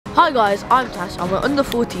Hi guys, I'm Tash. I'm an under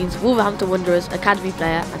 14s Wolverhampton Wanderers academy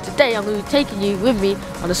player, and today I'm going to be taking you with me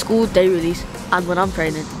on a school day release and when I'm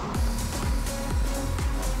training.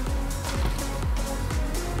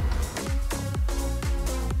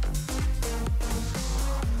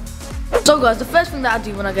 So guys, the first thing that I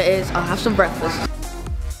do when I get here is I have some breakfast.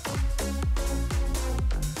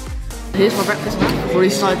 Here's my breakfast now. I've already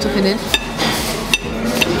started tucking in.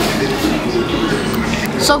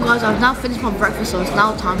 So guys, I've now finished my breakfast, so it's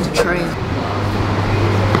now time to train.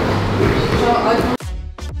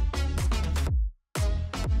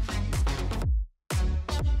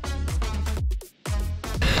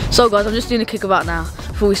 So guys, I'm just doing a kickabout now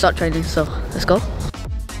before we start training, so let's go.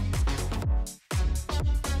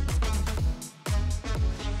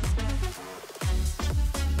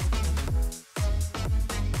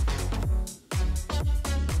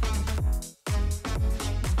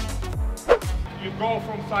 You go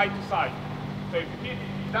from side to side. So if you hit,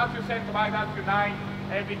 that's your centre back, that's your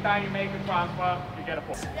 9. Every time you make a transfer, you get a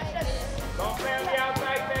point. Don't play on the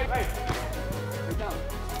outside, hey.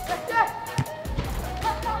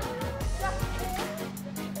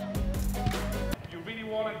 You really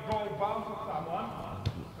want to go bounce with someone,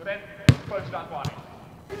 so then push that one.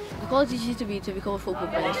 The qualities used to be to become a football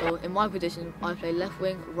player, so in my position I play left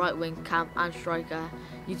wing, right wing, camp and striker.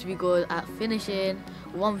 You need to be good at finishing,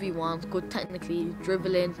 1v1s, good technically,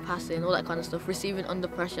 dribbling, passing, all that kind of stuff, receiving under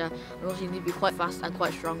pressure, and also you need to be quite fast and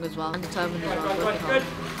quite strong as well, and determined as well, working hard.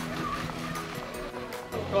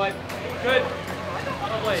 Good.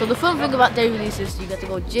 So the fun thing about day releases, you get to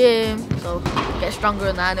go gym, so get stronger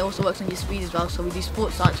in that, and it also works on your speed as well. So we do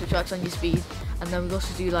sports science, which works on your speed, and then we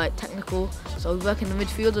also do like technical, so we work in the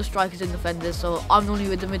midfielders, strikers and defenders. So I'm normally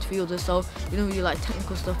with the midfielders, so we normally do like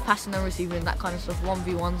technical stuff, passing and receiving, that kind of stuff,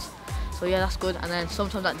 1v1s. So yeah, that's good. And then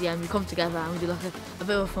sometimes at the end we come together and we do like a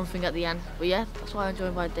bit of a fun thing at the end. But yeah, that's why I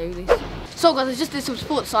enjoy my day release. So guys, I just did some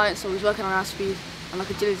sports science, so we was working on our speed and like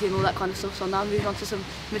agility and all that kind of stuff. So now I'm moving on to some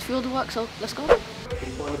midfielder work, so let's go.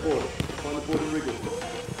 Find the ball and wriggle.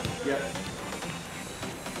 Yeah.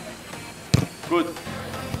 Good.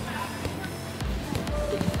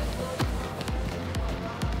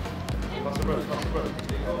 Pass the road.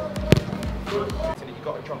 Good. You've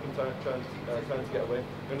got to chop and turn to get away.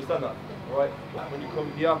 You understand that? Alright? When you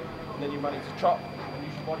come here, and then you manage to chop, and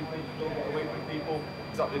use your body things to get away from people.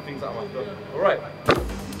 Exactly the things that I'm after. Alright.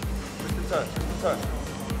 Just the turn.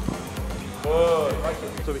 Good. Right.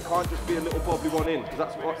 So it can't just be a little bobbly one in, because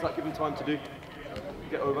that's what's that given time to do.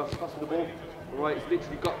 Get over, pass the ball. Alright, it's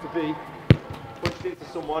literally got to be punched into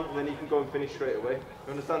someone, and then you can go and finish straight away.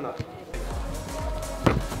 You understand that?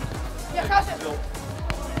 Yeah, catch it.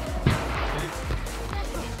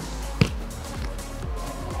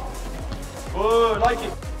 Good, like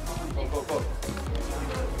it. Go.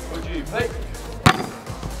 Good, you play.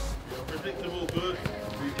 Predictable, good.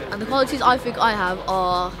 And the qualities I think I have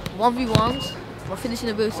are 1v1s, my finishing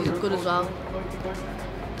ability is good as well.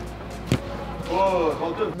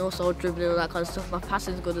 Well done. And also dribbling, all that kind of stuff. My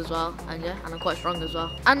passing is good as well, and yeah, and I'm quite strong as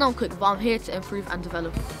well. And I'm quick, but I'm here to improve and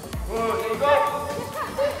develop.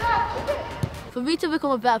 For me to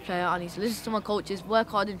become a better player, I need to listen to my coaches, work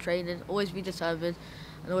hard in training, always be determined,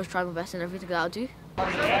 and always try my best in everything that I do.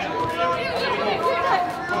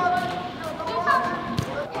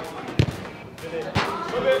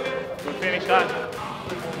 Good finish that.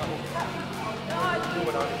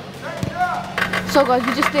 So guys,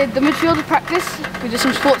 we just did the midfielder practice, we did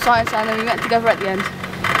some sports science, and then we went together at the end.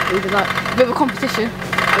 We did like a bit of a competition.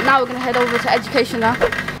 But now we're going to head over to education now.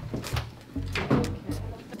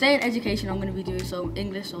 Today in education I'm going to be doing some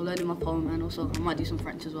English, so learning my poem, and also I might do some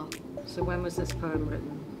French as well. So when was this poem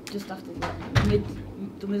written? Just after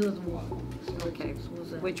the middle of the war. Okay.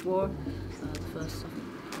 So Which war? the first.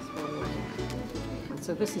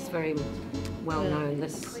 So this is very well known.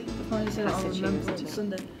 This passage here, isn't it?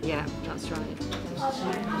 Sunday. Yeah, that's right.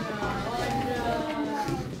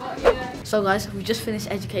 So guys, we just finished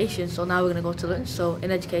education, so now we're going to go to lunch. So in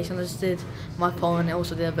education I just did my poem and I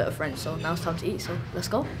also did a bit of French, so now it's time to eat, so let's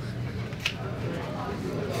go.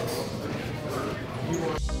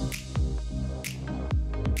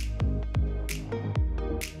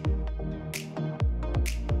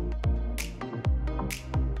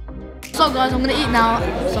 So guys, I'm going to eat now,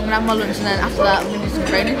 so I'm going to have my lunch, and then after that I'm going to do some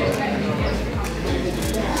training.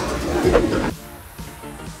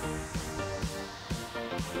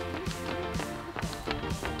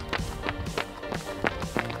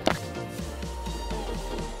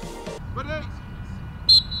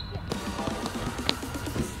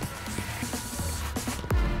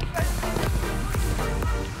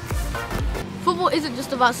 Football isn't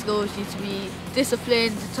just about skills. You need to be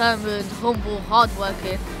disciplined, determined, humble,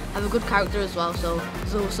 hardworking, have a good character as well, so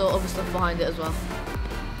there's also other stuff behind it as well.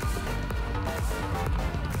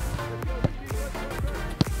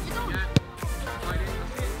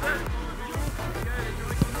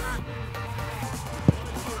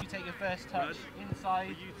 First touch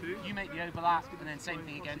inside, you make the overlap, and then same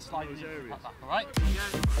thing again, slide in like that, alright?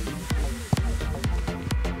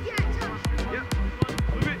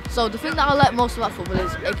 So the thing that I like most about football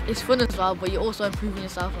is it's fun as well, but you're also improving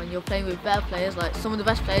yourself and you're playing with better players, like some of the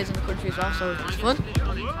best players in the country as well, so it's fun.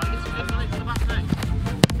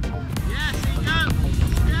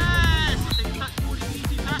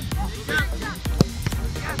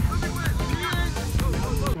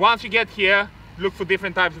 Once you get here, look for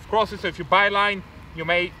different types of crosses. So if you byline, you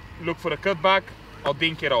may look for a cutback or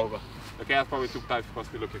dink it over. Okay, that's probably 2 types of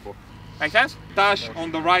crosses we're looking for. Make sense? Tash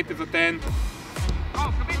on the right is a 10.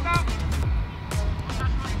 Oh, commit now.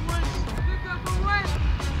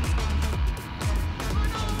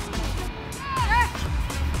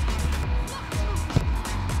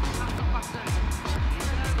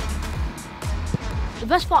 The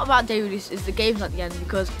best part about day release is the games at the end,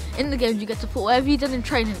 because in the games you get to put whatever you've done in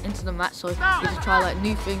training into the match, so you get to try like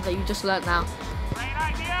new things that you just learnt now.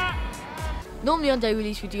 Normally on day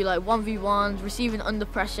release we do like 1v1s, receiving under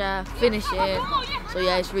pressure, finishing, so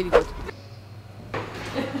yeah, it's really good.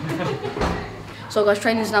 So guys,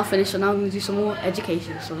 training is now finished, so now I'm going to do some more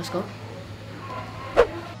education, so let's go.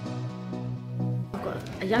 I've got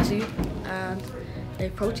a Yazoo and a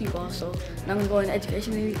protein bar, so now I'm going to go in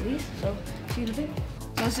education and eat these, so see you in a bit.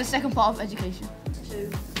 So it's the second part of education.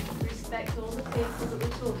 To respect all the people that we're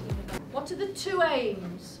talking about. What are the 2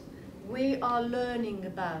 aims we are learning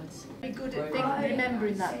about? Very good at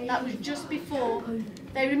remembering that. That was just before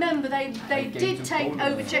they remember they did take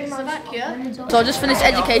over Czechoslovakia. So I just finished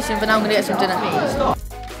education, but now I'm going to get some dinner.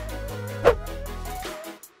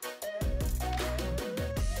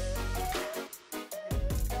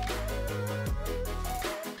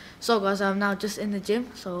 So guys, I'm now just in the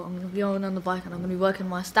gym, so I'm going to be on the bike and I'm going to be working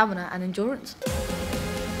my stamina and endurance.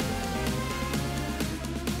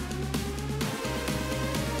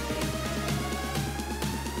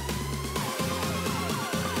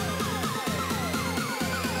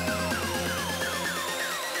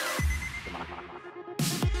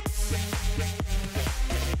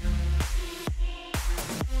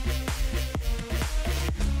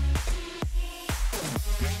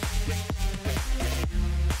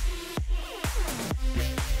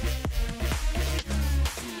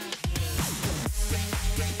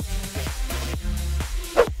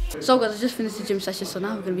 So guys, I just finished the gym session, so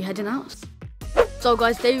now we're going to be heading out. So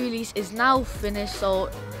guys, day release is now finished, so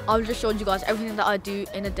I've just showed you guys everything that I do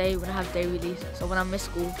in a day when I have day release, so when I miss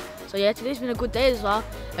school. So yeah, today's been a good day as well.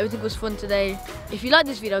 Everything was fun today. If you like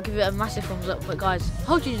this video, give it a massive thumbs up. But guys,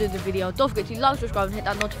 hope you enjoyed the video. Don't forget to like, subscribe and hit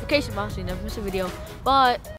that notification bell so you never miss a video. Bye!